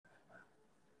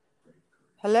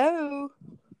Hello.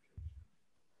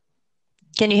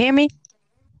 Can you hear me?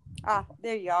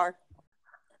 There you are.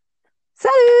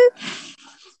 Salut!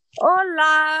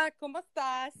 Hola, ¿cómo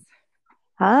estás?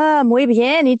 Muy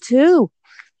bien, y tú?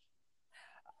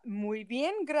 Muy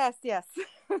bien, gracias.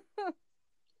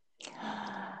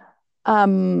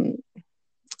 Um,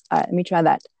 Let me try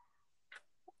that.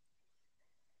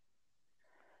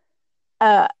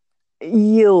 Uh,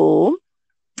 yo,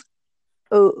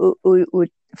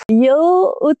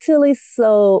 yo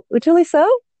utilizo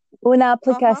una Uh-huh.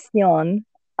 aplicación,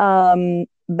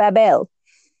 Babel,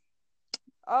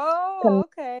 Oh, con-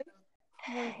 okay.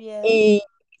 Muy bien. y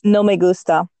no me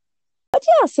gusta. But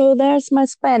yeah, so there's my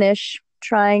Spanish,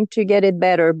 trying to get it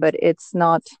better, but it's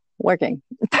not working.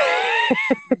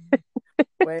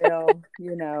 Well,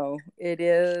 it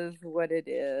is what it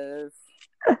is.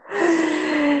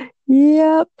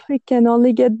 Yep, it can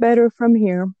only get better from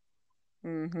here.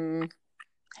 Mm-hmm.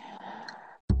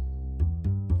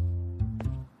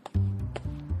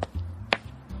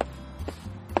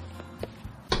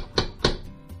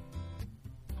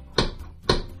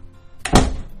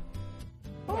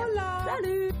 Hola.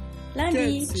 Salut!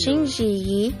 Lundi,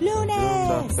 Shinji,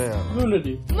 Lunes,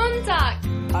 Lunedì. Montag.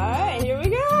 All right, here we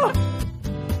go.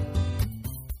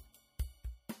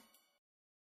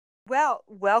 Well,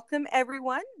 welcome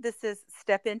everyone. This is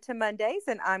Step Into Mondays,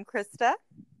 and I'm Krista.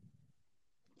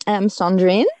 I'm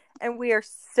Sandrine. And we are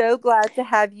so glad to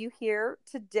have you here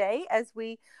today as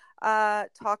we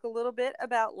talk a little bit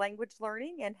about language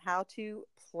learning and how to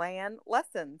plan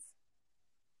lessons.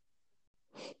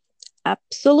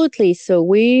 Absolutely. So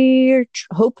we're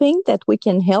hoping that we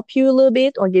can help you a little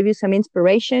bit or give you some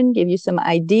inspiration, give you some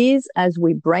ideas as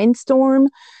we brainstorm.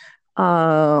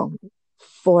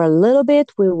 For a little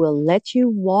bit, we will let you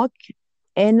walk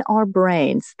in our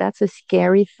brains. That's a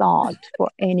scary thought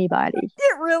for anybody.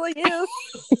 It really is.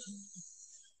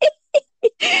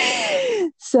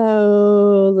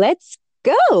 So let's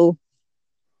go.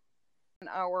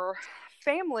 Our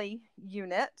family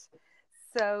unit.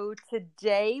 So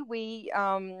today we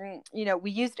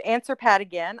used AnswerPad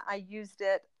again. I used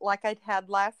it like I had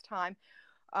last time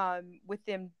with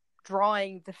them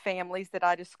drawing the families that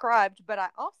I described, but I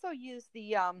also used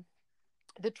the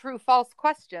true false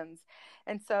questions.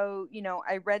 And so,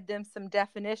 I read them some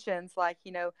definitions like,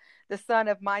 the son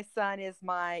of my son is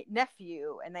my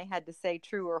nephew, and they had to say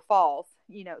true or false,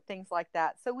 things like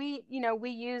that. So we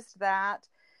used that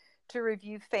to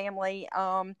review family.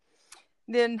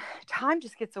 Then time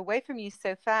just gets away from you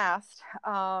so fast.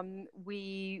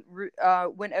 We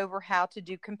went over how to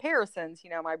do comparisons.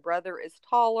 My brother is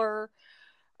taller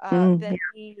than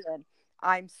me, and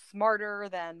I'm smarter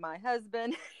than my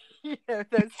husband.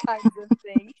 Those kinds of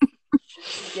things.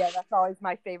 Yeah, that's always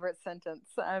my favorite sentence.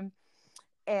 And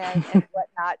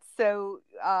whatnot. So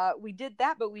we did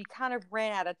that, but we kind of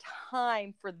ran out of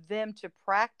time for them to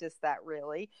practice that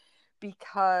really,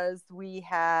 because we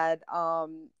had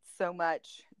so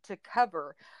much to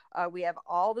cover. We have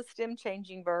all the stem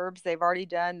changing verbs. They've already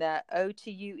done the O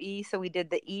to UE, so we did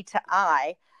the E to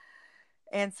I.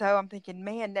 And so I'm thinking,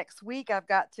 man, next week I've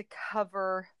got to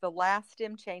cover the last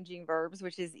stem changing verbs,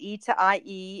 which is E to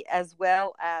IE, as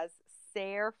well as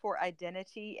SARE for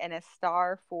identity and a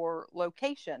star for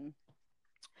location,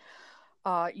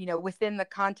 within the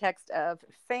context of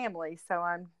family. So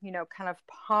I'm, kind of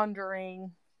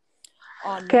pondering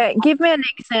on Okay, that. give me an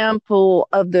example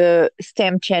of the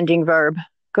stem changing verb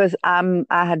because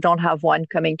I don't have one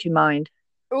coming to mind.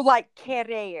 Like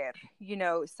querer,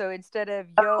 so instead of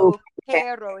Oh, yo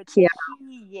quiero, it's yeah.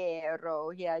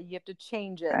 quiero. Yeah, you have to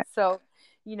change it. Right. So,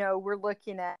 we're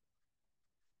looking at,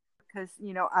 because,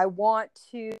 I want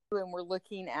to, and we're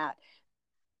looking at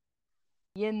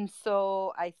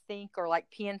pienso, I think, or like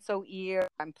pienso ir,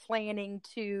 I'm planning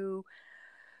to,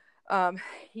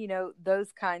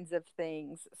 those kinds of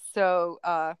things. So,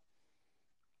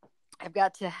 I've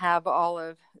got to have all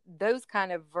of those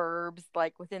kind of verbs,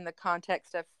 like within the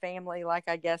context of family. Like,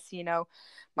 I guess,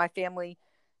 my family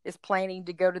is planning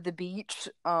to go to the beach,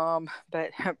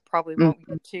 but probably won't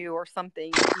get to, or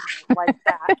something like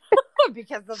that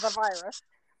because of the virus.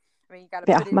 I mean, you got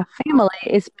to Yeah, put it my in family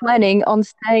is context, right? planning on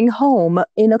staying home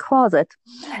in a closet.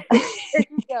 There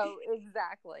you go.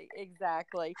 Exactly.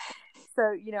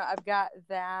 So, I've got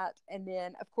that. And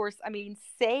then, of course, I mean,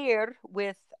 ser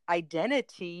with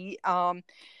identity,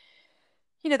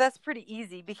 that's pretty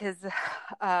easy because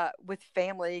with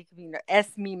family,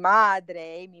 es mi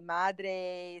madre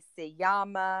se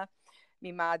llama,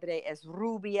 mi madre es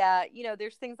rubia.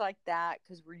 There's things like that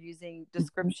because we're using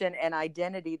description and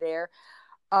identity there.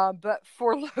 But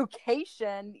for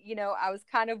location, I was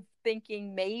kind of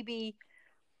thinking maybe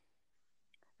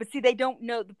But see, they don't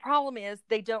know. The problem is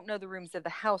they don't know the rooms of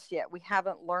the house yet. We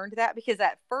haven't learned that, because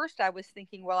at first I was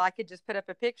thinking, well, I could just put up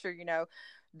a picture,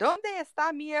 ¿Dónde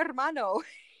está mi hermano?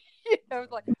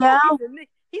 Like, oh, Yeah.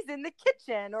 he's in the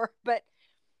kitchen, but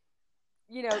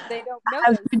they don't know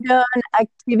Have those. you done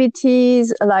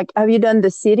activities like, have you done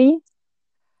the city?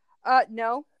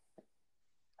 No,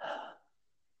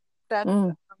 that's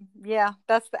Mm,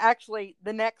 that's actually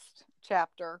the next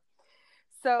chapter.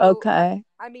 So, okay.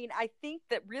 I mean, I think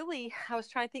that really, I was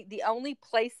trying to think, the only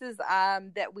places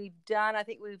that we've done, I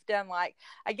think we've done, like,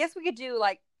 I guess we could do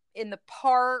like in the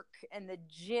park and the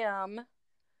gym,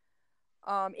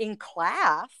 in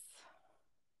class.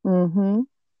 Mm-hmm.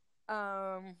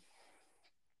 Um,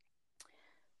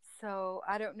 so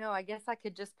I don't know. I guess I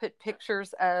could just put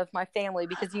pictures of my family,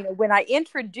 because, when I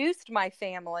introduced my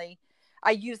family,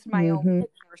 I used my own Mm-hmm.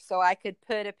 picture. So I could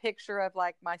put a picture of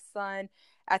like my son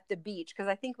at the beach, because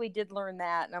I think we did learn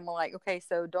that. And I'm like, okay,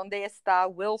 so ¿Dónde está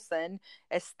Wilson?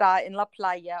 Está en la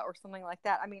playa, or something like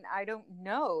that. I mean, I don't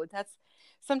know. That's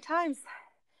sometimes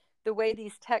the way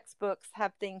these textbooks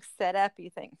have things set up, you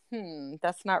think,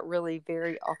 that's not really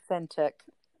very authentic.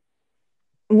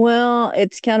 Well,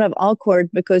 it's kind of awkward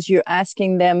because you're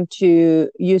asking them to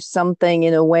use something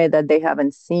in a way that they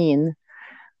haven't seen.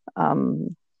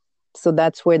 Um, so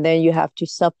that's where then you have to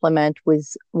supplement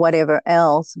with whatever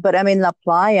else. But I mean, La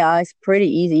Playa is pretty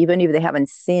easy, even if they haven't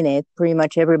seen it. Pretty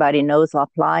much everybody knows La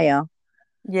Playa.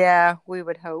 Yeah, we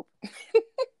would hope.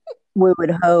 We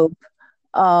would hope.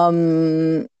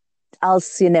 Um, Al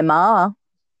Cinema,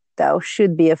 that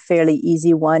should be a fairly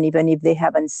easy one, even if they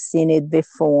haven't seen it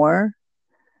before.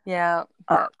 Yeah,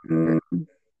 that's true.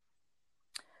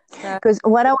 That, Because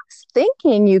what I was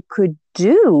thinking you could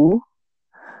do,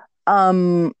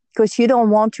 because you don't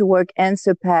want to work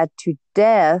answer pad to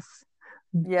death,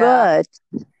 yeah, but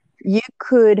you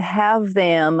could have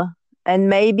them, and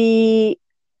maybe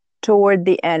toward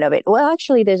the end of it. Well,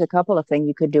 actually, there's a couple of things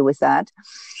you could do with that.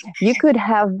 You could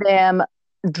have them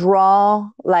draw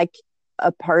like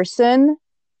a person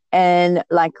and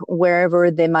like wherever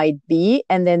they might be,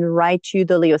 and then write you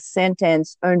the little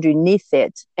sentence underneath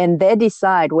it. And they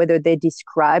decide whether they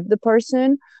describe the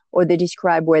person or they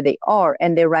describe where they are,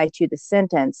 and they write you the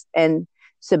sentence and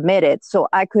submit it. So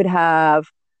I could have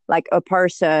like a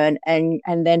person and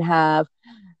then have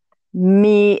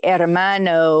mi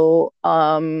hermano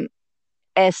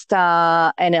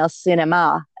está en el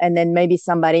cinema, and then maybe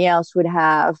somebody else would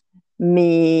have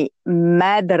mi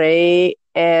madre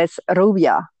es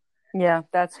rubia. yeah,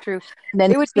 that's true. And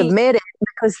then It would be, submit it,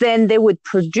 because then they would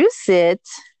produce it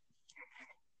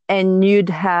and you'd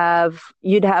have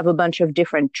a bunch of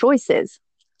different choices,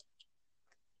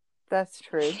 that's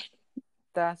true.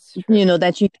 That's true.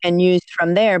 that you can use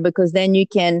from there, because then you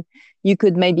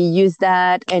could maybe use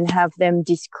that and have them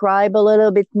describe a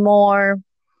little bit more.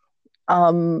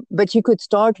 But you could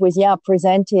start with,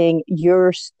 presenting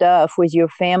your stuff with your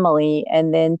family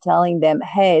and then telling them,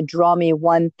 hey, draw me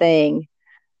one thing.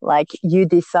 Like, you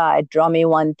decide, draw me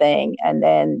one thing, and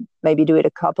then maybe do it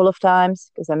a couple of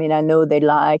times. Because I mean, I know they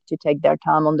like to take their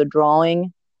time on the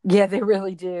drawing. Yeah, they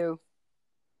really do.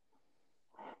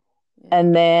 Yeah.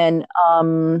 And then,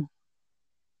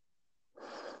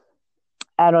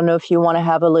 I don't know if you want to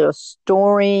have a little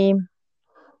story,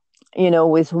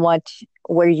 with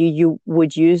where you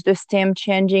would use the stem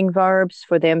changing verbs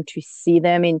for them to see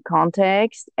them in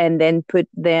context, and then put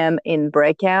them in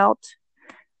breakout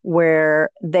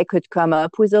where they could come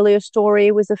up with a little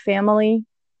story with the family.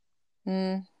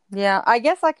 Yeah, I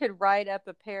guess I could write up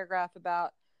a paragraph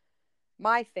about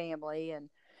my family, and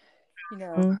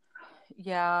Mm.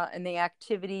 yeah, and the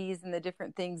activities and the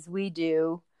different things we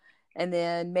do. And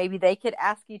then maybe they could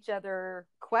ask each other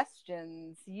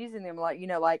questions using them, like,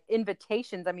 like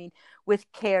invitations. I mean,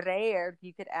 with querer,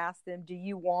 you could ask them, do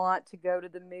you want to go to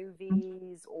the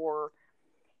movies, or,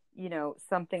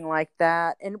 something like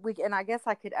that. And I guess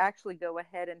I could actually go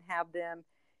ahead and have them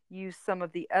use some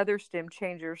of the other stem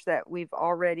changers that we've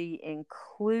already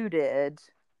included.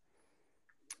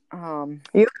 Your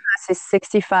class is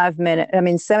 75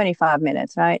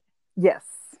 minutes, right? Yes.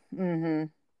 Mm-hmm.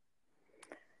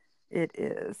 It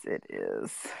is. It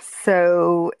is.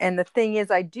 So, and the thing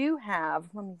is, I do have,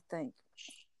 let me think,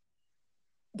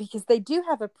 because they do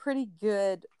have a pretty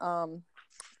good,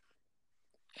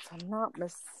 if I'm not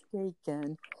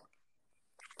mistaken,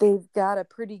 they've got a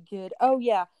pretty good, oh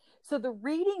yeah. So the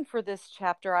reading for this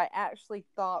chapter, I actually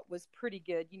thought was pretty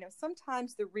good.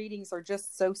 Sometimes the readings are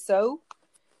just so,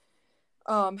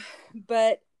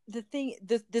 but the thing,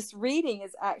 this reading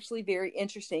is actually very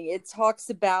interesting. It talks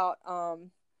about,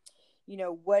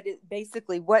 what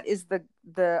is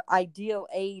the ideal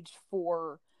age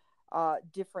for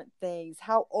different things.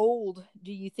 How old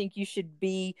do you think you should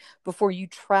be before you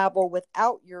travel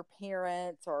without your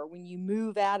parents, or when you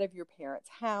move out of your parents'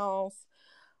 house?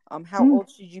 How Mm. old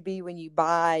should you be when you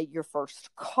buy your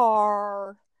first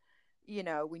car?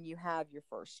 When you have your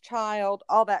first child,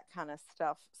 all that kind of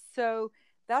stuff. So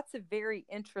that's a very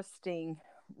interesting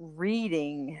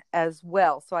reading as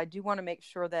well. So I do want to make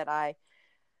sure that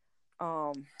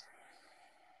um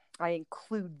I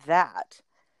include that.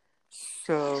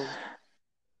 So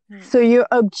So your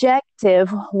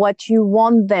objective, what you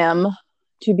want them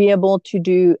to be able to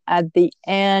do at the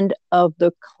end of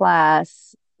the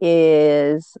class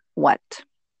is what?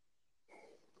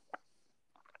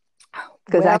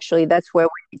 Because well, actually that's where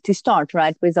we need to start,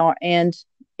 right? With our end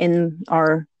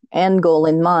goal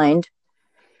in mind.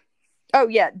 oh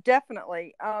yeah,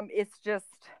 definitely.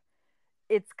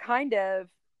 It's kind of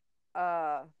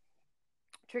uh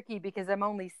tricky because I'm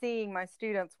only seeing my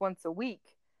students once a week,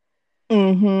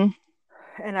 Mm-hmm.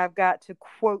 and I've got to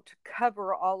quote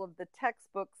cover all of the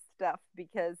textbook stuff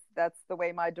because that's the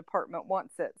way my department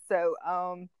wants it. So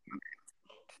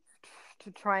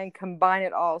to try and combine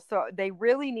it all. So they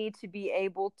really need to be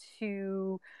able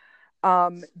to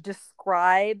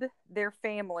describe their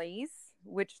families,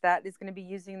 which that is going to be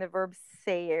using the verb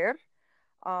ser.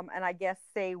 And I guess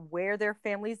say where their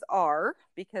families are,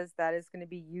 because that is going to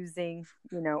be using,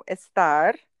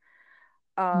 estar.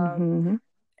 Um, Mm-hmm.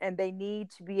 and they need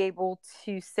to be able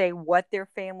to say what their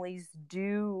families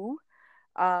do,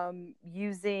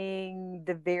 using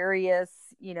the various,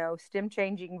 stem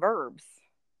changing verbs,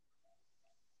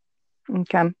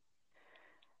 Okay.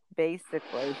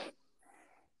 basically.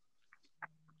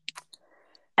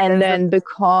 And Those are. then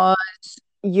because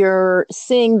you're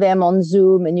seeing them on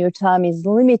Zoom and your time is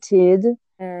limited,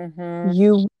 Mm-hmm.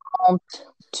 you want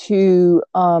to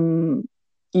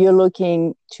you're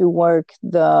looking to work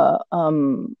the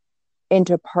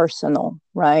interpersonal,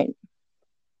 right?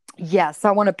 Yes,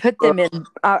 I want to put them in.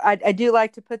 I do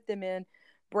like to put them in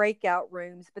breakout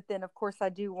rooms, but then of course I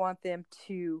do want them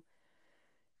to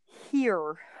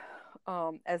hear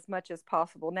as much as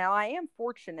possible. Now I am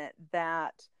fortunate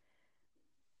that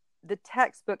the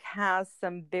textbook has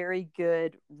some very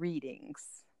good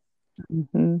readings.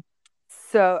 Mm-hmm.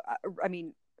 So I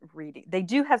mean, reading, they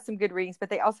do have some good readings, but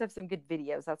they also have some good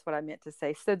videos. That's what I meant to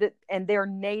say. So that, and they're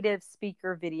native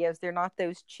speaker videos. They're not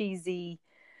those cheesy,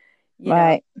 you know,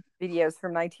 Right. videos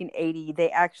from 1980.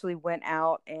 They actually went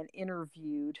out and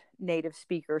interviewed native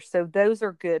speakers. So those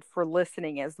are good for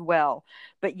listening as well.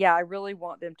 But yeah, I really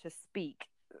want them to speak,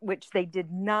 which they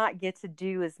did not get to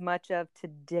do as much of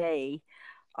today,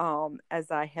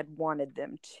 as I had wanted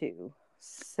them to.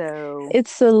 So,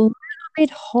 It's a little bit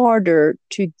harder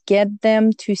to get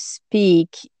them to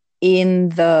speak in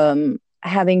the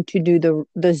having to do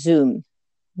the Zoom,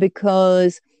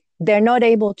 because they're not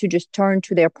able to just turn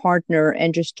to their partner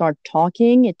and just start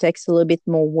talking. It takes a little bit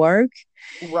more work.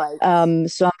 right.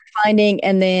 So I'm finding,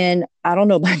 and then I don't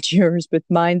know about yours, but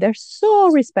mine, they're so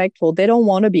respectful. They don't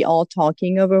want to be all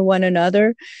talking over one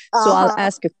another. So I'll Uh-huh.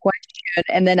 ask a question,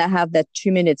 and then I have that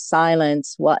 2 minute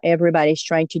silence while everybody's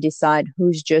trying to decide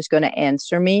who's just going to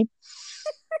answer me.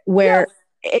 Where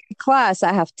Yes. in class,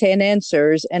 I have 10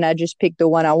 answers, and I just pick the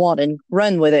one I want and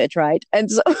run with it, right?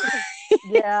 And so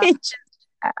Yeah. it just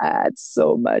adds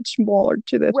so much more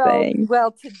to the thing.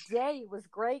 Well, today was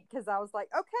great because I was like,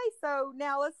 okay, so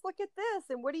now let's look at this.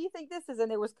 And what do you think this is? And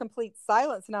there was complete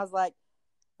silence. And I was like,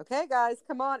 okay, guys,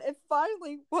 come on. And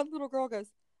finally, one little girl goes,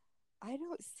 I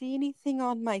don't see anything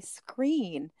on my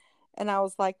screen. And I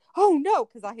was like, oh no,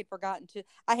 because I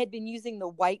had been using the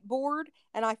whiteboard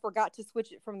and I forgot to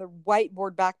switch it from the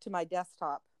whiteboard back to my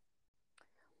desktop.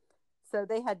 So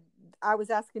I was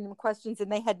asking them questions and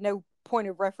they had no point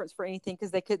of reference for anything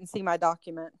because they couldn't see my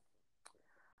document.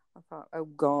 I thought, oh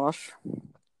gosh.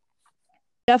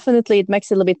 Definitely, it makes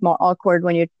it a little bit more awkward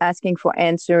when you're asking for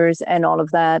answers and all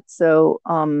of that. So,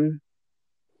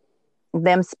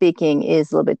 them speaking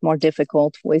is a little bit more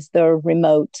difficult with the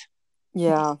remote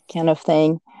Yeah. kind of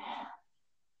thing.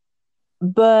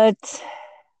 But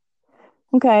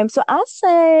okay, so I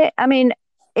say, I mean,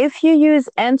 if you use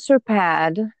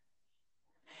AnswerPad,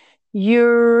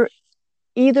 you're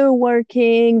either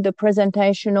working the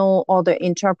presentational or the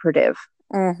interpretive.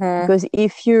 Mm-hmm. Because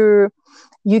if you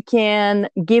can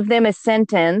give them a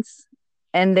sentence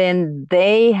and then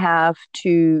they have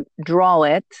to draw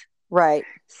it. Right.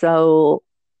 So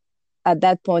at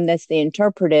that point, that's the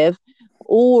interpretive.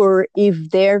 Or if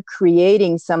they're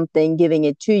creating something, giving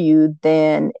it to you,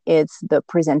 then it's the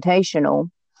presentational,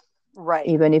 Right.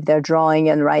 even if they're drawing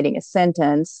and writing a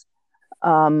sentence.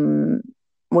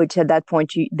 which at that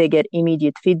point they get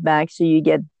immediate feedback. So you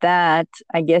get that.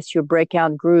 I guess your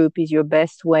breakout group is your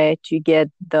best way to get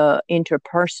the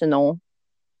interpersonal.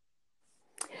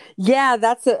 Yeah,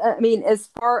 I mean, as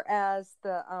far as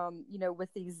the,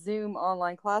 with these Zoom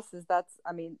online classes,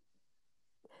 I mean,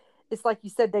 it's like you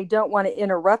said, they don't want to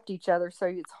interrupt each other. So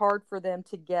it's hard for them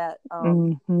to get,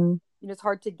 Mm-hmm. it's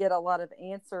hard to get a lot of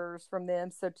answers from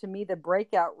them. So to me, the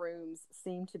breakout rooms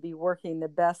seem to be working the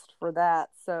best for that.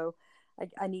 So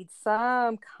I need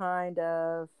some kind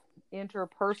of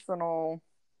interpersonal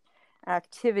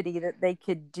activity that they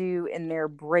could do in their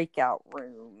breakout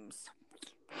rooms.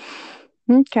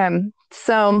 Okay.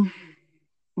 So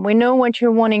we know what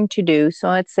you're wanting to do. So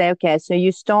let's say, okay, so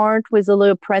you start with a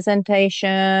little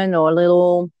presentation or a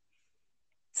little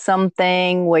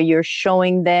something where you're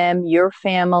showing them your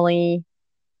family.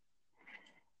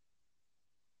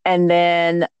 And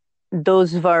then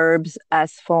those verbs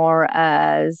as far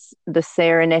as the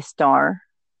ser and estar.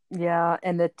 Yeah,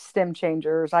 and the stem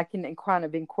changers, I can kind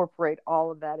of incorporate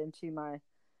all of that into my,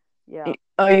 yeah.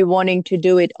 Are you wanting to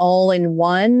do it all in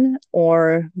one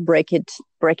or break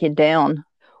it down?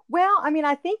 Well, I mean,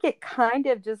 I think it kind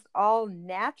of just all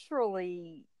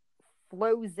naturally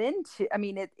flows into, I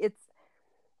mean,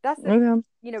 that's the,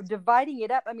 Okay. dividing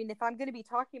it up. I mean, if I'm going to be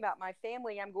talking about my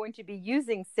family, I'm going to be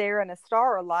using Sarah and a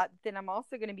star a lot. Then I'm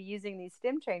also going to be using these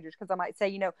stem changers because I might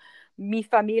say, mi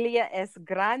familia es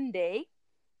grande.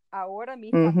 Ahora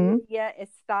mi Mm-hmm. familia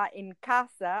está en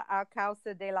casa a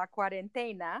causa de la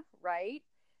cuarentena, right?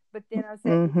 But then I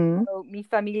said, Mm-hmm. mi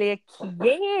familia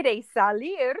quiere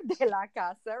salir de la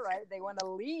casa, right? They want to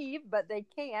leave, but they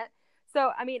can't.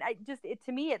 So, I mean,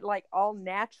 to me, it like all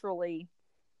naturally,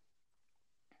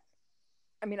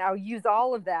 I mean, I'll use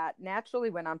all of that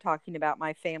naturally when I'm talking about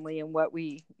my family and what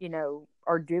we,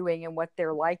 are doing and what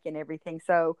they're like and everything.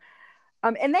 So,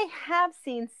 and they have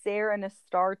seen Sarah and a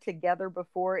star together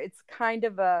before. It's kind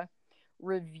of a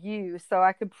review. So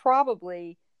I could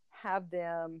probably have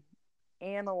them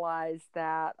analyze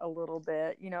that a little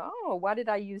bit. Oh, why did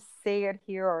I use Sarah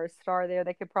here or a star there?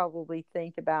 They could probably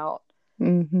think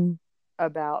Mm-hmm.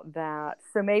 about that.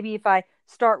 So maybe if I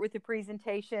start with the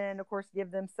presentation, of course,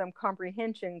 give them some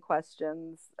comprehension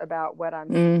questions about what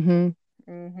I'm saying.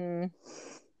 Mm-hmm. Mm-hmm.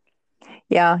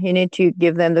 Yeah, you need to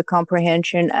give them the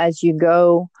comprehension as you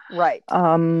go. Right.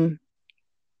 And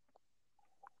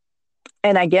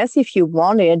I guess if you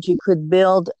wanted, you could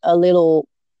build a little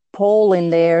poll in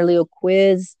there, a little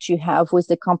quiz to have with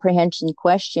the comprehension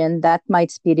question. That might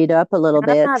speed it up a little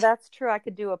bit. That's true. I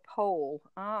could do a poll.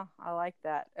 I like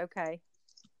that. Okay.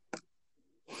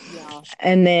 Yeah.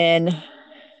 And then,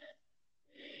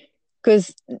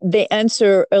 because they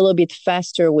answer a little bit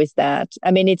faster with that. I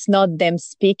mean, it's not them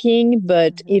speaking,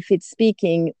 but Mm-hmm. if it's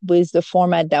speaking with the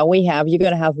format that we have, you're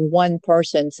going to have one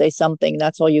person say something.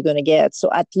 That's all you're going to get. So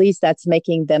at least that's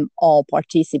making them all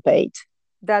participate.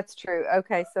 That's true.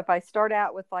 Okay. So if I start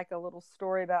out with like a little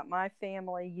story about my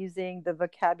family using the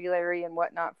vocabulary and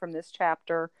whatnot from this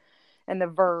chapter and the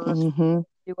verbs, Mm-hmm.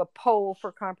 do a poll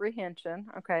for comprehension.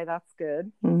 Okay. That's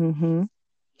good. Mm-hmm.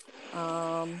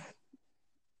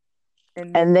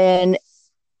 And then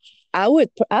I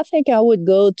think I would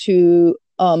go to,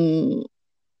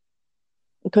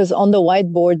 because on the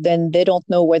whiteboard, then they don't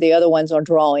know where the other ones are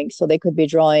drawing. So they could be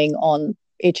drawing on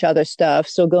each other's stuff.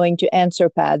 So going to answer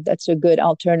pad, that's a good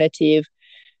alternative.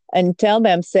 And tell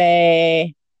them,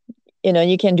 say,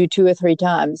 you can do 2 or 3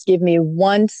 times. Give me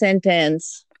one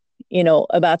sentence,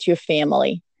 about your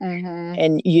family. Mm-hmm.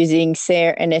 And using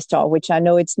ser and estar, which I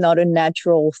know it's not a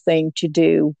natural thing to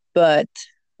do, but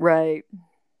right.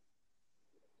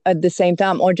 At the same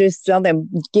time, or just tell them,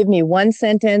 give me one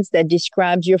sentence that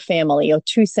describes your family, or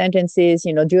 2 sentences,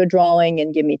 do a drawing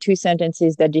and give me 2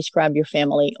 sentences that describe your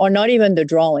family, or not even the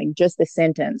drawing, just the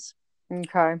sentence.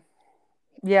 Okay.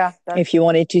 Yeah. If you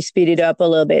wanted to speed it up a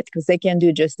little bit, because they can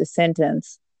do just the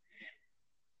sentence.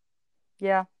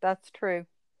 Yeah, that's true.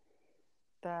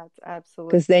 That's absolutely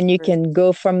because then you can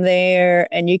go from there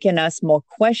and you can ask more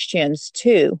questions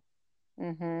too.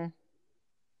 Mm-hmm.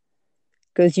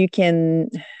 Because you can,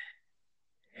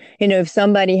 if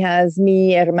somebody has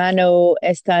mi hermano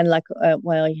está en la,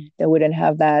 well, they wouldn't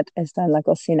have that, está en la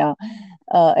cocina,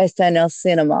 está en el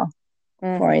cinema,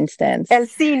 for instance. El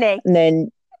cine. And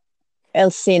then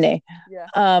el cine. Yeah.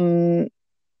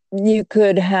 You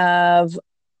could have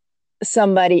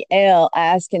somebody else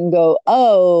ask and go,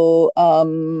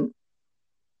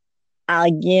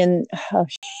 alguien,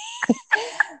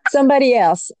 somebody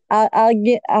else,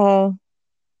 alguien,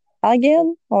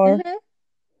 or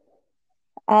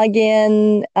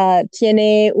alguien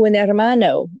tiene un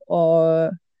hermano,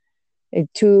 or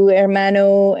Tu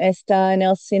hermano está en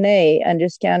el cine, and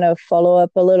just kind of follow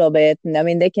up a little bit. And I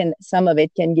mean, some of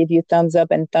it can give you thumbs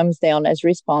up and thumbs down as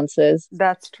responses.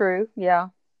 That's true. Yeah.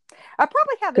 I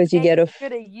probably haven't Because you made get as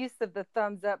good a use of the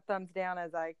thumbs up, thumbs down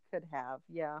as I could have.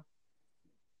 Yeah,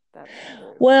 that's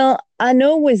true. Well, I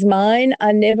know with mine,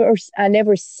 I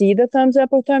never see the thumbs up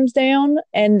or thumbs down.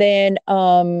 And then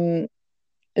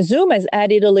Zoom has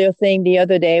added a little thing the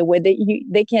other day where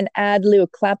they can add little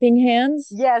clapping hands.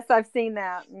 Yes, I've seen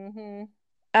that. Mm-hmm.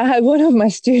 I had one of my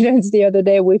students the other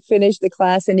day. We finished the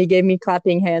class and he gave me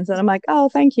clapping hands, and I'm like, "Oh,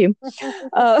 thank you."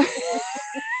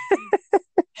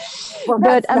 Well, But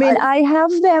that's I mean, nice.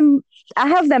 I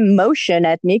have them motion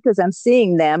at me because I'm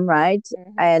seeing them, right?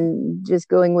 Mhm. And just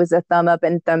going with a thumb up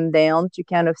and thumb down to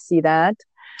kind of see that.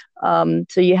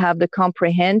 So you have the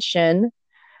comprehension.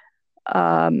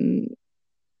 And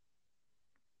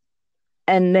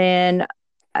then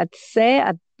I'd say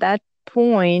at that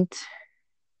point,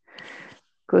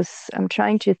 because I'm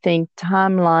trying to think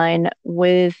timeline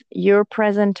with your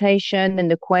presentation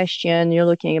and the question, you're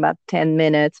looking about 10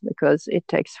 minutes because it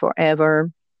takes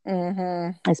forever,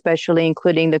 especially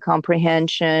including the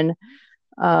comprehension.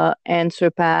 Answer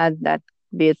pad, that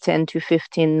be a 10 to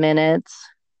 15 minutes.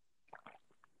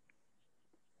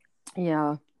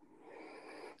 Yeah.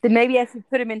 Then maybe I should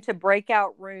put them into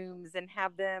breakout rooms and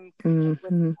have them come up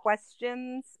with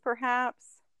questions,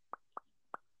 perhaps.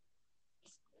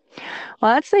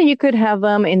 Well, I'd say you could have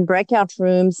them in breakout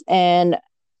rooms and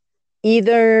you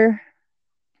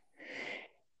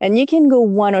can go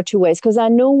one or two ways, because I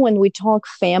know when we talk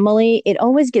family, it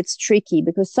always gets tricky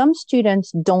because some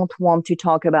students don't want to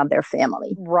talk about their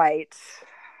family. Right.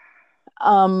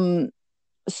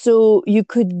 So you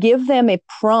could give them a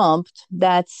prompt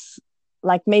that's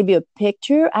like maybe a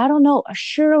picture. I don't know.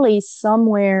 Surely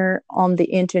somewhere on the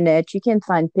internet, you can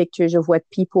find pictures of what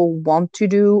people want to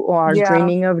do or are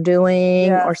dreaming of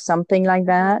doing or something like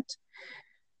that.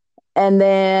 And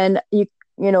then you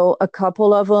know, a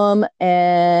couple of them,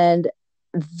 and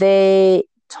they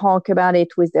talk about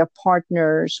it with their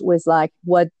partners, with like,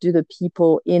 what do the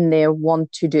people in there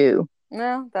want to do?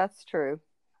 No, that's true.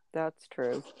 That's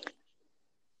true.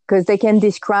 Because they can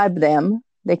describe them.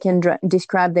 They can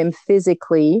describe them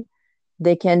physically.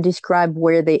 They can describe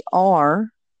where they are.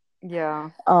 Yeah.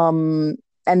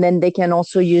 And then they can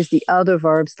also use the other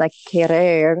verbs like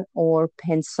querer or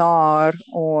pensar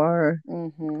or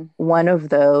one of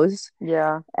those.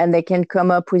 Yeah. And they can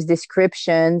come up with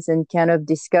descriptions and kind of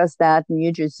discuss that. And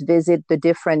you just visit the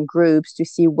different groups to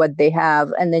see what they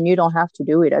have. And then you don't have to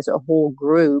do it as a whole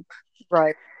group.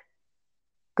 Right.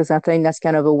 Because I think that's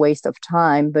kind of a waste of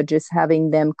time, but just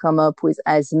having them come up with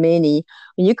as many.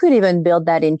 You could even build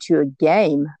that into a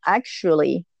game.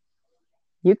 Actually,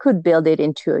 you could build it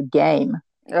into a game.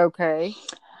 Okay.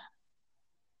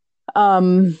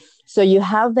 So you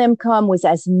have them come with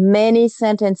as many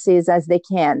sentences as they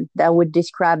can that would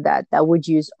describe that would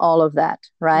use all of that,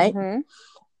 right?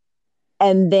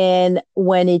 And then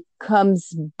when it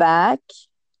comes back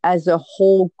as a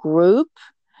whole group,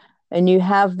 and you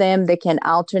have them, they can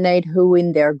alternate who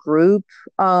in their group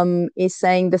is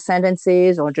saying the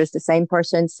sentences, or just the same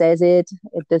person says it.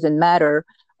 It doesn't matter.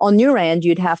 On your end,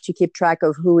 you'd have to keep track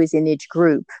of who is in each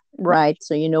group, right?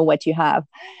 So you know what you have.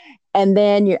 And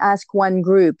then you ask one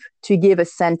group to give a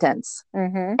sentence,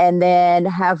 and then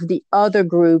have the other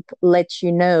group let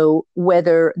you know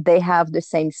whether they have the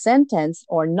same sentence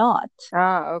or not.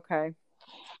 Okay.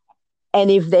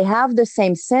 And if they have the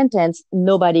same sentence,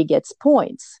 nobody gets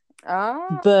points.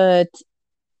 But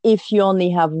if you only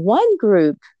have one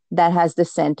group that has the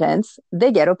sentence,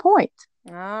 they get a point.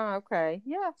 Okay.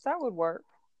 Yeah, that would work.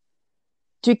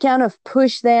 To kind of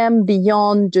push them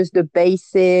beyond just the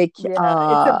basic, it's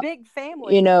a big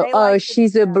family. You know, oh,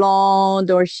 she's a blonde,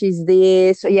 or she's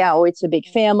this, or it's a big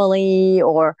family,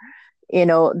 or, you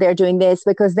know, they're doing this,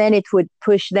 because then it would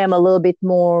push them a little bit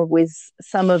more with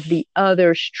some of the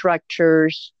other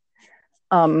structures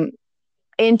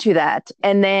into that.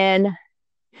 And then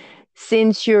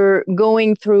since you're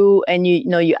going through and you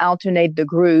know you alternate the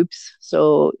groups,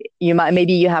 so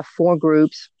maybe you have 4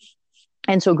 groups,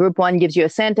 and so group 1 gives you a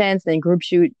sentence, then group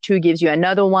 2 gives you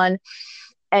another one,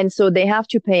 and so they have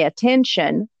to pay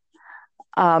attention,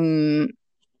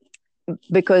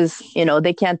 because you know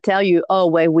they can't tell you, oh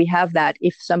well, we have that,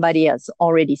 if somebody has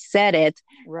already said it,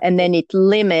 and then it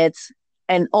limits,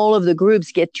 and all of the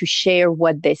groups get to share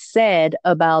what they said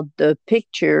about the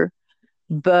picture,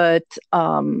 but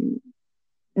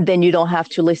then you don't have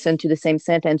to listen to the same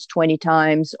sentence 20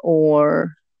 times,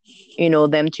 or, you know,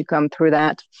 them to come through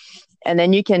that. And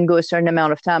then you can go a certain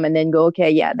amount of time and then go,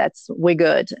 okay, yeah, we're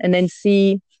good. And then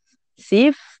see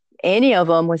if any of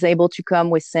them was able to come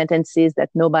with sentences that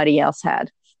nobody else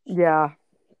had. Yeah.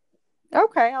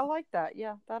 Okay, I like that.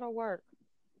 Yeah, that'll work.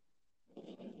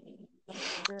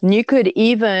 And you could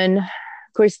even,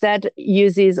 of course, that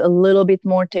uses a little bit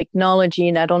more technology,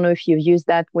 and I don't know if you've used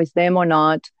that with them or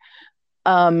not.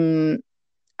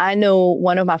 I know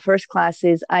one of my first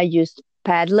classes, I used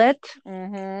Padlet.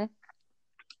 Mm-hmm.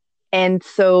 And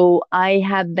so I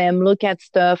had them look at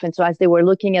stuff. And so as they were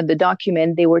looking at the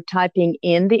document, they were typing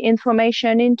in the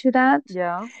information into that.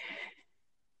 Yeah.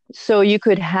 So you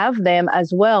could have them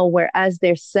as well, where as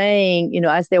they're saying,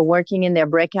 as they're working in their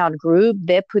breakout group,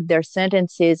 they put their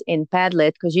sentences in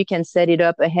Padlet because you can set it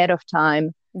up ahead of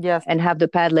time. Yes. And have the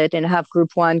Padlet and have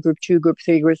group 1, group 2, group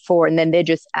 3, group 4, and then they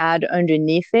just add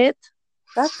underneath it.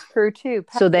 That's true too.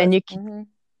 So then you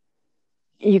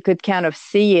could kind of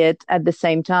see it at the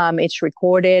same time. It's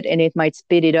recorded and it might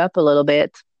speed it up a little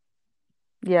bit.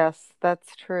 Yes,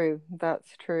 that's true. That's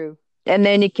true. And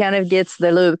then it kind of gets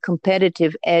the little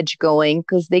competitive edge going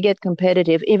because they get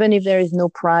competitive. Even if there is no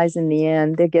prize in the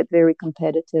end, they get very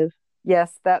competitive.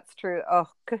 Yes, that's true. Oh,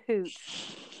 Kahoot.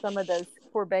 Some of those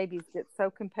poor babies get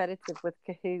so competitive with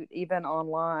Kahoot, even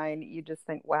online. You just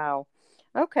think, wow.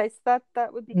 Okay, so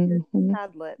that would be good.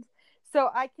 Padlet. So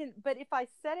I can, but if I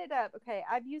set it up, okay,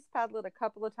 I've used Padlet a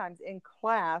couple of times in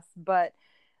class, but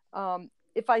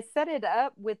if I set it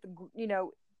up with,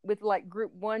 with like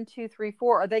group 1, 2, 3,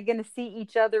 4, are they going to see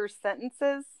each other's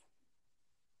sentences?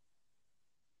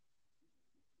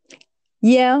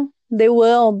 Yeah, they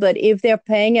will. But if they're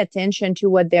paying attention to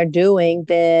what they're doing,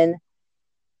 then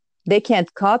they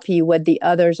can't copy what the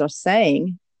others are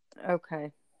saying.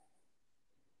 Okay.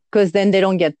 Because then they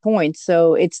don't get points.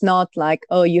 So it's not like,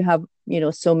 oh, you have,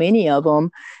 so many of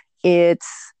them. It's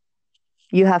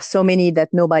you have so many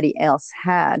that nobody else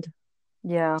had.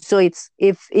 Yeah. So it's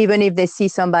even if they see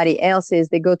somebody else's,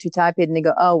 they go to type it and they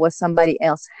go, oh, well, somebody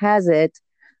else has it.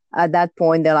 At that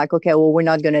point, they're like, okay, well, we're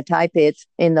not going to type it.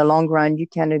 In the long run,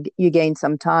 you gain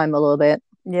some time a little bit.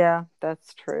 Yeah,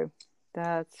 that's true.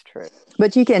 That's true.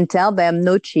 But you can tell them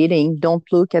no cheating. Don't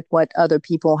look at what other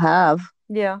people have.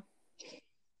 Yeah.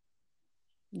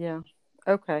 Yeah.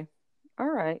 Okay. All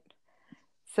right.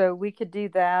 So we could do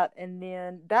that. And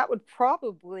then that would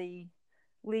probably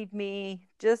leave me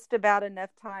just about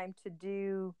enough time to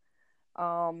do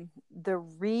the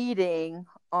reading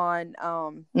on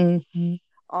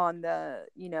on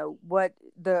the, what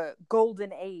the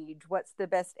golden age, what's the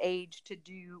best age to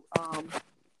do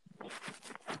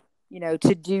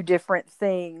to do different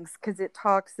things, because it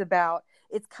talks about,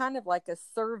 it's kind of like a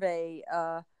survey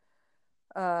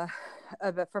from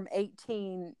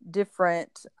 18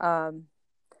 different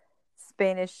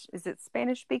Spanish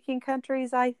speaking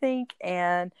countries, I think,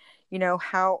 and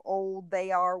how old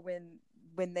they are when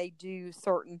they do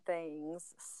certain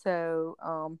things. So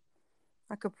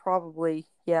I could probably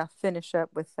finish up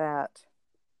with that.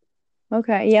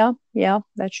 Okay, yeah,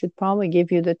 that should probably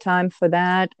give you the time for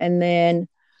that. And then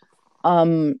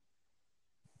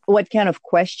what kind of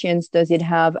questions does it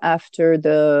have after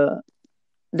the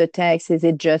text? Is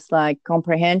it just like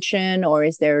comprehension, or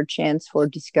is there a chance for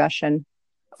discussion?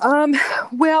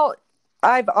 Well,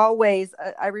 I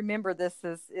remember this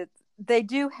is they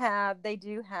do have,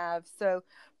 so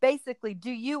basically, do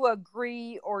you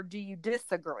agree or do you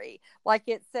disagree? Like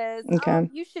it says, Okay.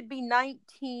 you should be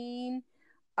 19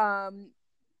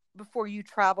 before you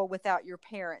travel without your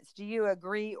parents. Do you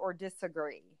agree or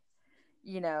disagree?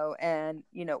 And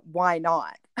why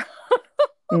not?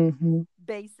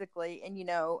 Basically, and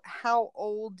how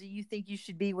old do you think you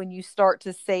should be when you start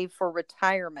to save for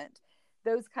retirement?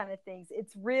 Those kind of things.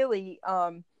 It's really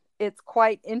it's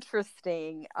quite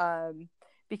interesting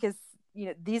because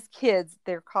these kids,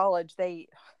 their college,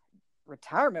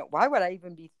 retirement, why would I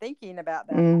even be thinking about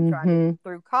that? I'm trying to get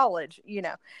through college,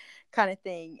 kind of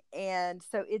thing. And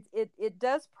so it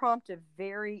does prompt a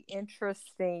very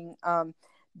interesting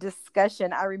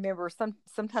discussion. I remember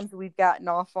sometimes we've gotten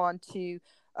off onto,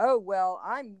 oh, well,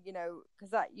 I'm,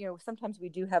 because sometimes we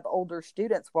do have older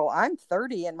students. Well, I'm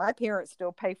 30 and my parents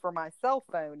still pay for my cell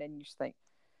phone. And you just think,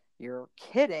 you're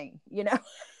kidding,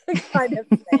 kind of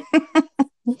thing.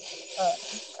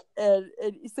 And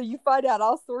so you find out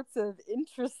all sorts of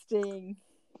interesting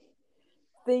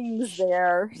things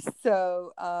there.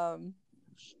 So,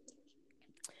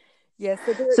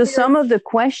 so some of the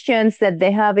questions that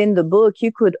they have in the book,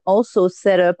 you could also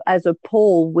set up as a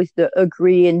poll with the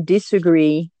agree and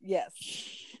disagree. Yes.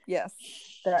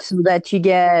 So that you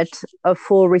get a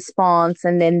full response,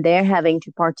 and then they're having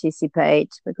to participate,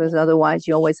 because otherwise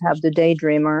you always have the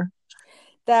daydreamer.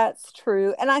 That's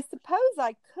true. And I suppose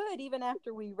I could, even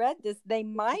after we read this, they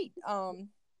might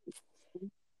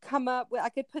come up with, I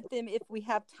could put them, if we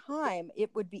have time,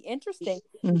 it would be interesting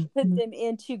to put Mhm. them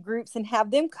into groups and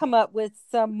have them come up with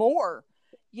some more,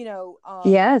 you know,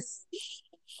 Yes.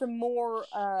 some more,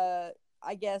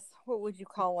 I guess, what would you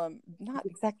call them? Not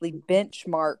exactly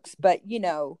benchmarks, but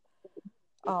Yeah,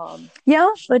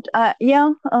 but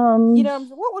yeah,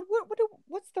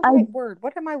 what's the I right word?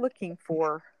 What am I looking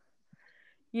for?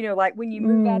 Like when you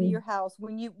move out of your mm, house,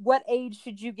 what age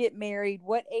should you get married?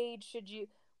 What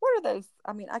are those?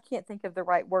 I mean, I can't think of the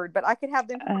right word, but I could have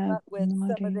them come up with no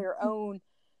some of idea. their own,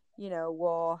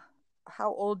 well,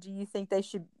 how old do you think they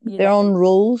should, Their own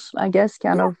rules, I guess,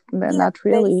 kind yeah, of, yeah, not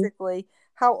really. basically,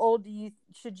 how old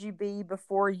should you be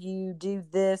before you do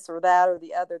this or that or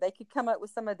the other? They could come up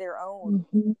with some of their own,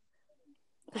 Hmm.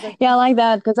 because I Yeah, I think, like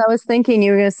that because I was thinking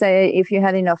you were going to say if you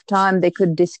had enough time, they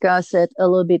could discuss it a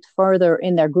little bit further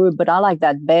in their group. But I like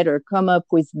that better. Come up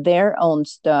with their own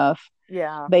stuff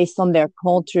yeah, based on their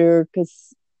culture.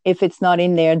 Because if it's not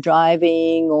in there,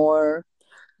 driving or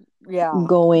yeah.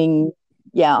 going,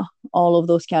 yeah, all of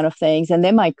those kind of things. And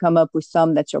they might come up with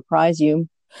some that surprise you.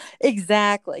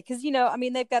 Exactly. Because, I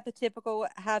mean, they've got the typical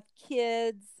have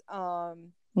kids,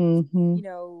 Hmm.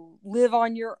 live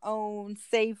on your own,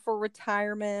 save for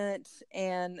retirement,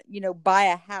 and, buy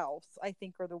a house, I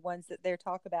think are the ones that they're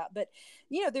talk about. But,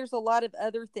 there's a lot of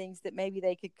other things that maybe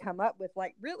they could come up with,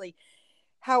 like really,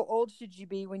 how old should you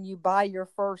be when you buy your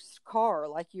first car,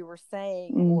 like you were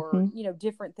saying, or, Hmm.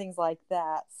 different things like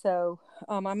that. So,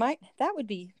 that would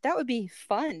be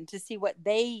fun to see what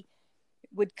they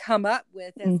would come up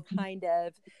with as Hmm. kind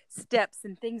of steps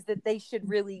and things that they should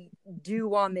really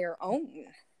do on their own.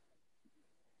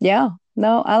 Yeah,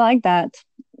 no, I like that.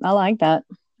 I like that.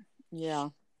 Yeah.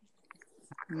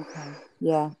 Okay.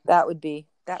 Yeah, that would be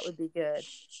good.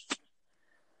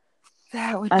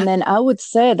 That would And be. then I would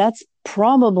say that's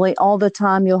probably all the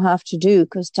time you'll have to do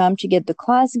because time to get the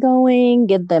class going,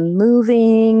 get them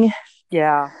moving.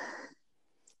 Yeah,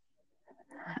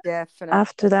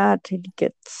 After definitely. that,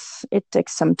 it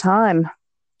takes some time.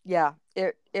 Yeah,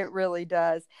 it really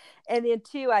does. And then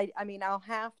too, I mean, I'll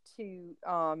have to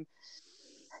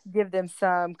give them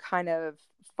some kind of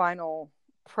final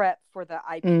prep for the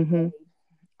Mm-hmm.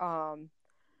 IPA.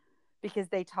 Because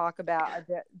they talk about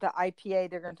the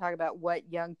IPA, they're going to talk about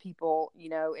what young people,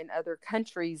 in other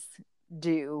countries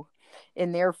do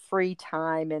in their free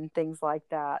time and things like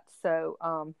that. So,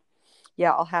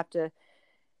 yeah, I'll have to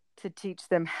teach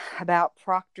them about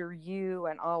Proctor U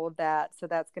and all of that. So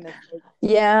that's going to take.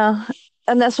 Yeah.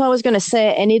 And that's what I was going to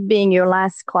say. And it being your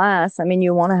last class, I mean,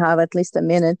 you want to have at least a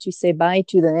minute to say bye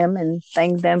to them and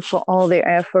thank them for all their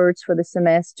efforts for the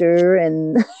semester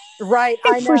and Right,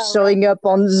 I for know, right? showing up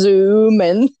on Zoom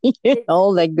and Exactly.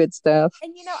 all that good stuff.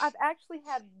 And I've actually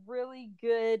had really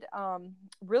good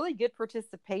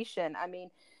participation. I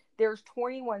mean, there's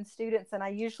 21 students, and I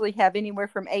usually have anywhere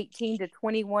from 18 to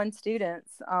 21 students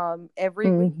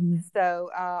every week. Mm-hmm. So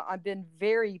I've been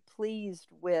very pleased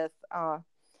with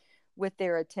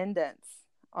their attendance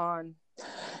on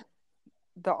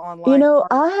the online part.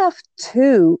 I have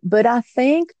two, but I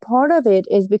think part of it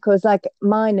is because, like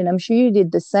mine, and I'm sure you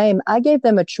did the same, I gave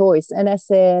them a choice and I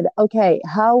said, okay,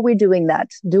 how are we doing that?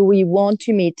 Do we want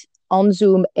to meet on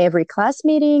Zoom every class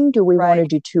meeting? Do we want to Right.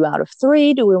 do 2 out of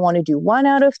 3? Do we want to do 1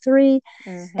 out of 3?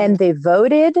 Mm-hmm. And they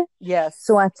voted. So Yes.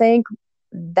 I think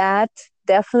that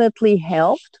definitely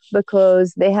helped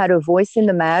because they had a voice in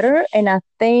the matter. And I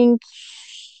think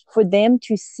for them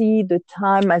to see the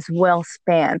time as well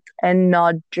spent and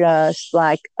not just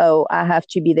like, oh, I have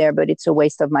to be there, but it's a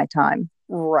waste of my time.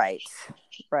 Right.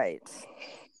 Right.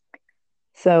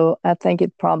 So I think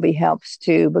it probably helps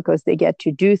too because they get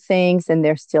to do things and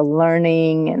they're still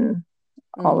learning and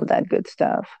all of Mm-hmm. that good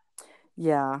stuff.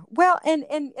 Yeah. Well, and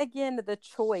again, the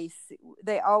choice,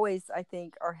 they always, I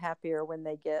think, are happier when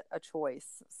they get a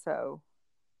choice. So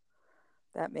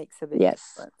that makes a big Yes,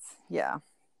 difference. Yeah,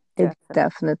 it definitely.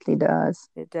 definitely does.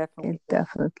 It definitely It does.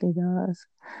 definitely does.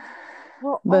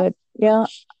 Well, But yeah,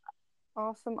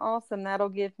 awesome, awesome. That'll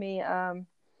give me a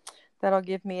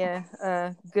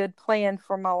good plan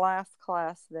for my last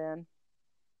class then.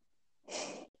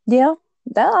 yeah,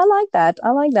 I like that.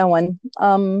 I like that one.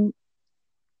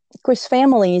 Of course,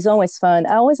 family is always fun.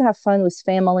 I always have fun with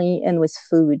family and with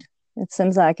food. It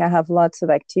seems like I have lots of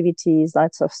activities,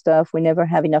 lots of stuff. We never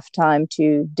have enough time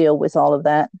to deal with all of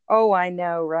that. Oh, I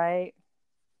know, right?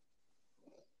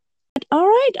 All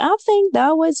right, I think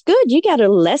that was good. You got a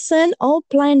lesson all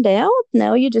planned out.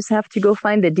 Now you just have to go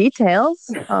find the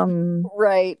details.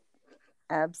 Right.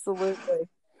 Absolutely.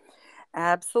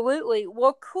 Absolutely.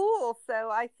 Well, cool. So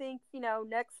I think,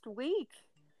 next week,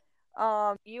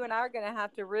 you and I are going to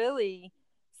have to really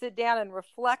sit down and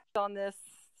reflect on this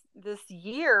this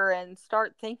year and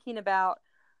start thinking about,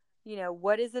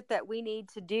 what is it that we need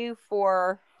to do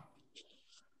for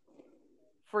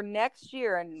next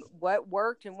year, and what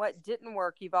worked and what didn't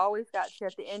work. You've always got to,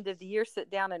 at the end of the year,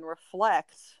 sit down and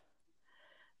reflect,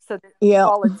 so that Yeah,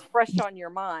 while it's fresh on your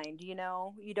mind. You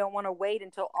don't want to wait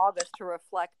until August to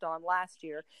reflect on last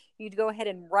year. You'd go ahead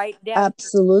and write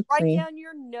absolutely. down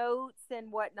your notes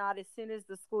and whatnot as soon as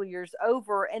the school year's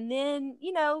over, and then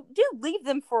do leave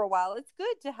them for a while. It's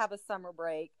good to have a summer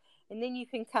break, and then you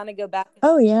can kind of go back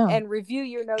Oh, yeah. and review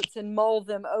your notes and mull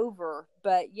them over.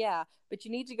 But you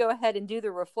need to go ahead and do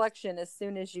the reflection as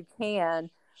soon as you can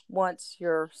once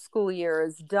your school year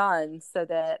is done, so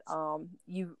that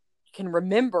you can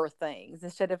remember things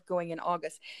instead of going in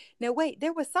August. Now, wait,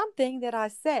 there was something that I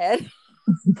said.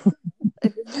 And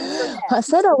then you I forget.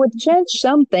 said I would change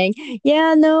something.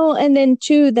 Yeah, no. And then,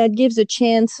 two, that gives a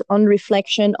chance on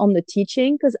reflection on the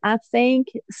teaching, because I think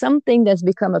something that's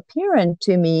become apparent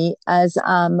to me as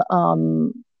I'm,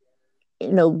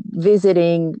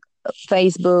 visiting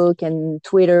Facebook and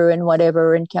Twitter and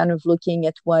whatever, and kind of looking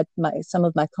at what some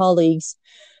of my colleagues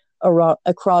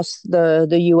across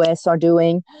the US are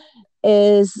doing,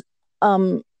 is,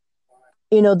 the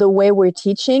way we're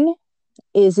teaching.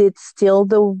 Is it still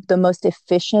the most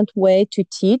efficient way to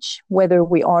teach, whether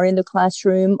we are in the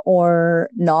classroom or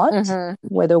not, Mm-hmm.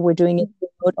 whether we're doing it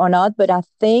remote or not? But I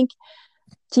think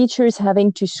teachers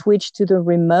having to switch to the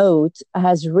remote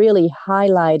has really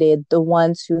highlighted the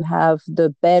ones who have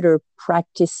the better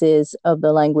practices of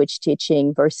the language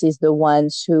teaching versus the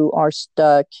ones who are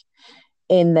stuck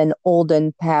in an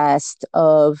olden past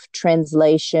of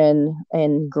translation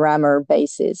and grammar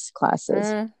basis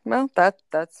classes. Well,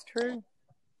 that's true.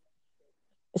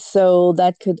 So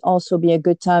that could also be a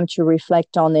good time to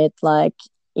reflect on it, like,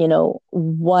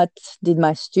 what did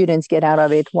my students get out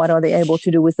of it? What are they able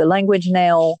to do with the language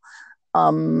now?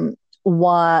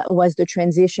 What was the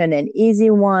transition, an easy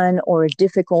one or a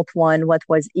difficult one? What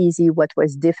was easy, what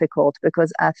was difficult?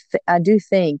 Because I do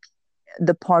think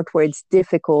the part where it's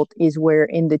difficult is where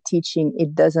in the teaching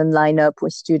it doesn't line up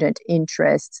with student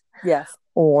interests Yes,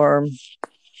 or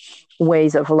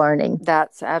ways of learning.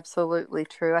 that's absolutely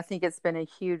true. I think it's been a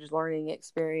huge learning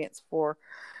experience for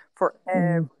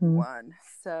Mm-hmm. everyone.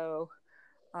 So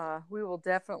we will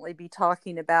definitely be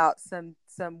talking about some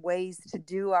ways to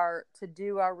do our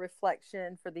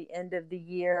reflection for the end of the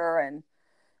year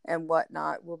and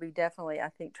whatnot. We'll be definitely, I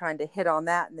think, trying to hit on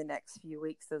that in the next few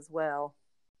weeks as well.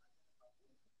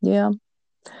 Yeah.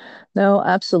 No,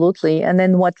 absolutely. And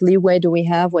then what leeway do we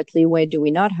have? What leeway do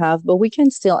we not have? But we can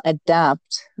still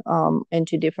adapt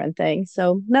into different things.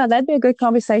 So, no, that'd be a good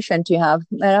conversation to have.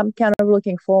 And I'm kind of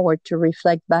looking forward to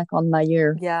reflect back on my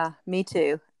year. Yeah, me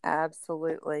too.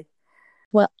 Absolutely.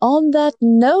 Well, on that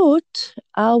note,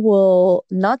 I will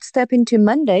not step into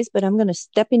Mondays, but I'm going to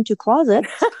step into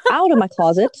out of my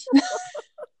closet.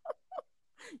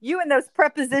 You and those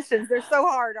prepositions, they're so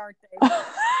hard, aren't they?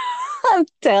 I'm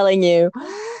telling you.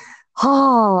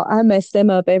 Oh, I mess them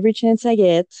up every chance I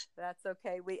get. That's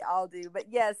okay. We all do. But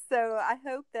yes, so I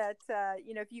hope that,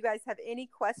 if you guys have any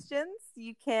questions,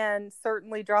 you can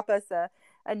certainly drop us a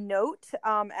note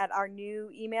at our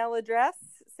new email address,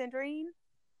 Sandrine.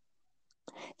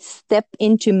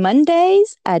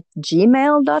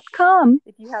 Stepintomondays@gmail.com.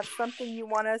 If you have something you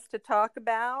want us to talk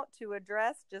about, to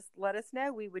address, just let us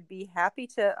know. We would be happy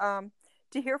to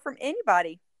hear from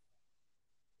anybody.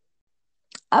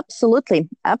 Absolutely.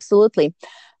 Absolutely.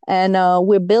 And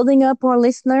we're building up our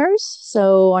listeners.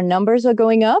 So our numbers are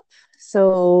going up.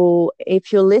 So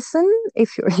if you're listening,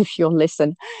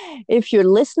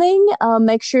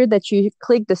 make sure that you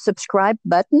click the subscribe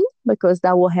button, because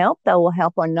that will help. That will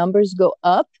help our numbers go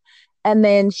up. And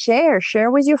then share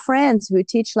with your friends who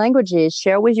teach languages.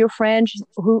 Share with your friends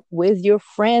who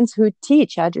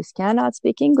teach. I just cannot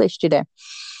speak English today.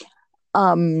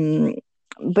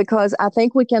 Because I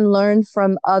think we can learn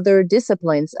from other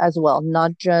disciplines as well,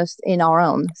 not just in our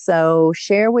own. So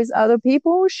share with other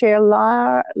people, share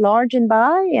large and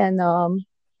by, and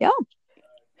yeah.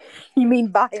 You mean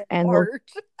by and And large?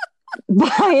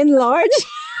 By and large.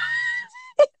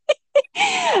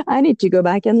 I need to go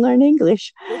back and learn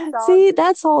English. See, Good.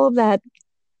 that's all that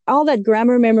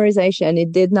grammar memorization.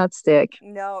 It did not stick.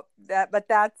 No, but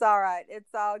that's all right.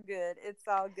 It's all good. It's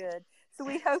all good. So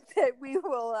we hope that we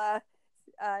will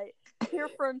hear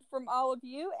from all of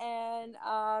you, and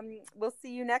we'll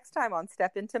see you next time on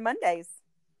Step Into Mondays.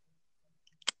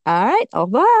 All right. Au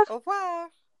revoir. Au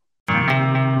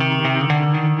revoir.